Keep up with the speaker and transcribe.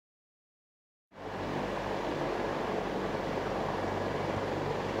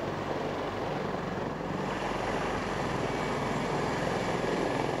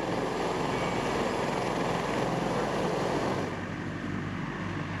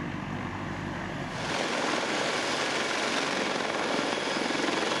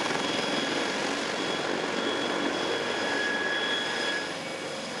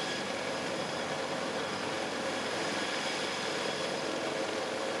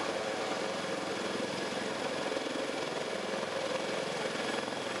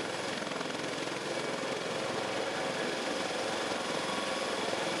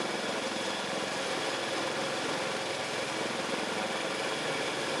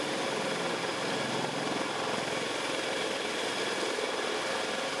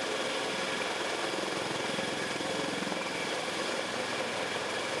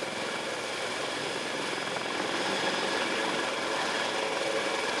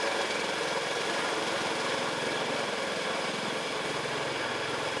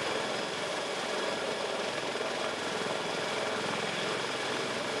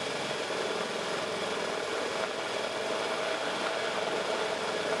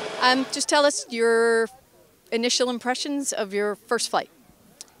Just tell us your initial impressions of your first flight.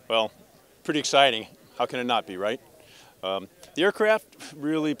 Well, pretty exciting. How can it not be, right? The aircraft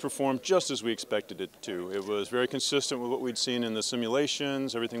really performed just as we expected it to. It was very consistent with what we'd seen in the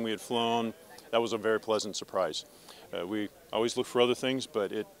simulations, everything we had flown. That was a very pleasant surprise. We always look for other things,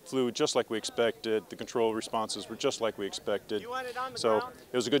 but it flew just like we expected. The control responses were just like we expected. So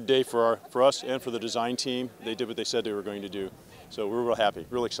it was a good day for us and for the design team. They did what they said they were going to do. So we're real happy,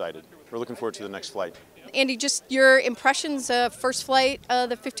 real excited. We're looking forward to the next flight. Andy, just your impressions of first flight of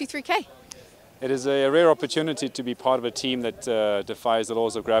the 53K. It is a rare opportunity to be part of a team that defies the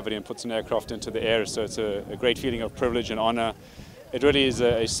laws of gravity and puts an aircraft into the air, so it's a great feeling of privilege and honor. It really is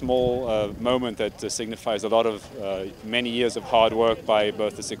a small moment that signifies a lot of many years of hard work by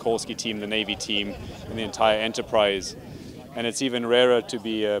both the Sikorsky team, the Navy team, and the entire enterprise. And it's even rarer to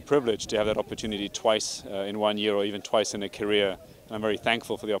be privileged to have that opportunity twice in 1 year or even twice in a career. And I'm very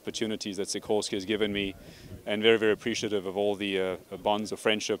thankful for the opportunities that Sikorsky has given me, and very, very appreciative of all the bonds of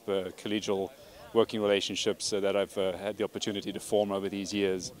friendship, collegial working relationships that I've had the opportunity to form over these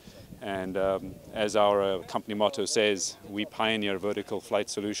years. And as our company motto says, we pioneer vertical flight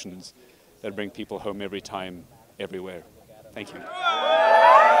solutions that bring people home every time, everywhere. Thank you.